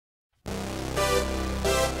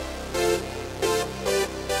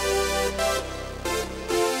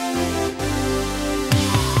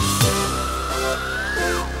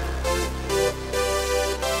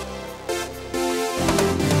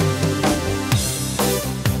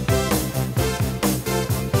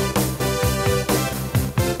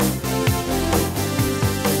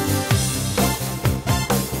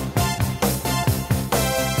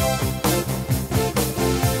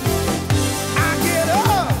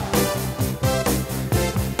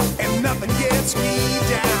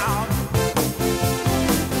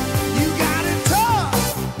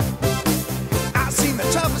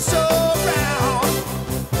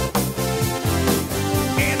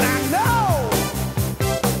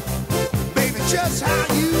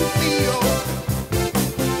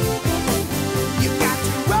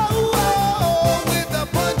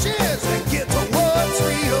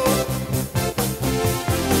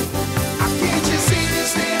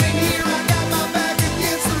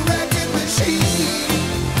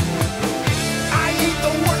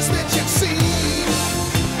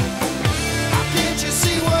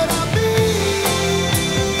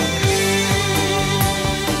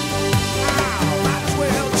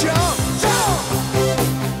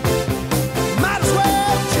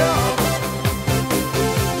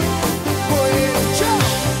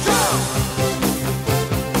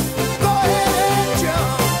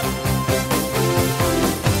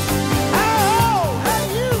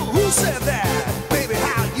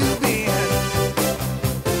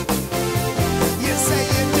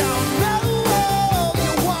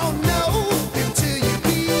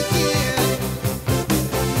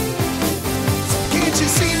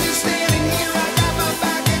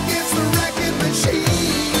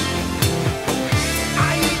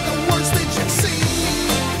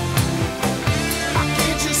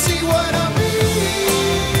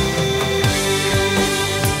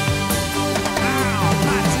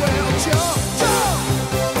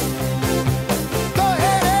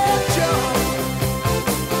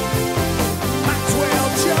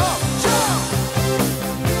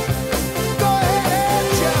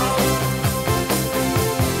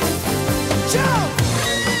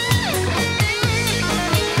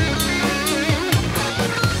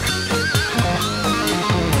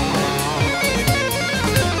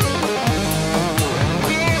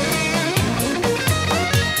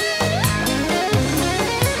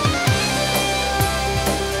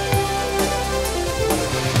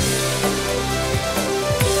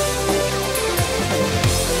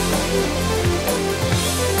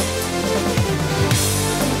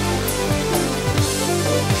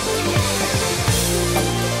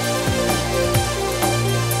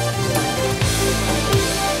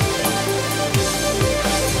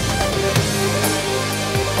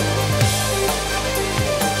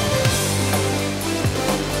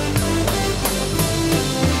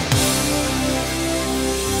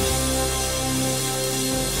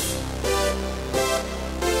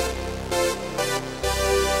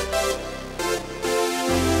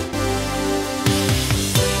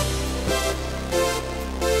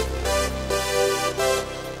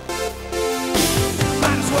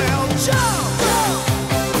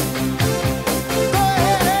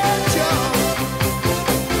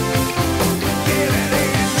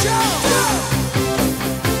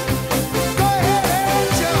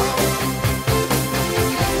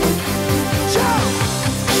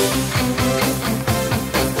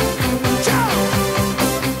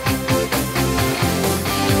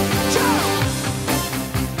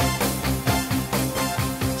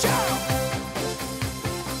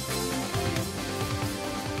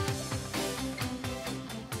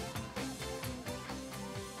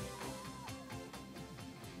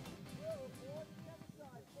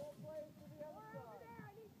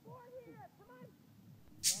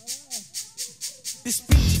This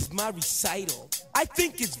speech is my recital. I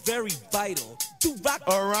think it's very vital to rock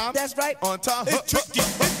around. That's right. On time. It's tricky.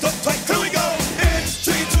 It's uptight. Here we go. It's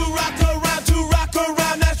tricky to rock around. To rock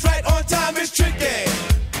around. That's right. On time. It's tricky.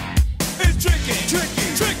 It's tricky.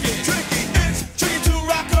 Tricky. Tricky. Tricky. It's tricky to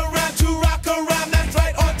rock around. To rock around. That's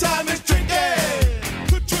right. On time. It's tricky.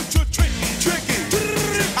 Tricky.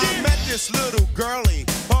 I met this little girlie.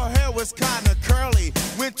 Her hair was kinda curly.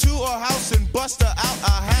 Went to her house and bust her out.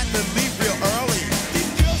 I had to leave real early.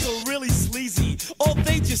 These girls are really sleazy. All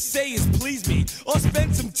they just say is please me, or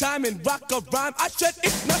spend some time and rock a rhyme. I said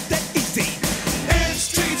it's not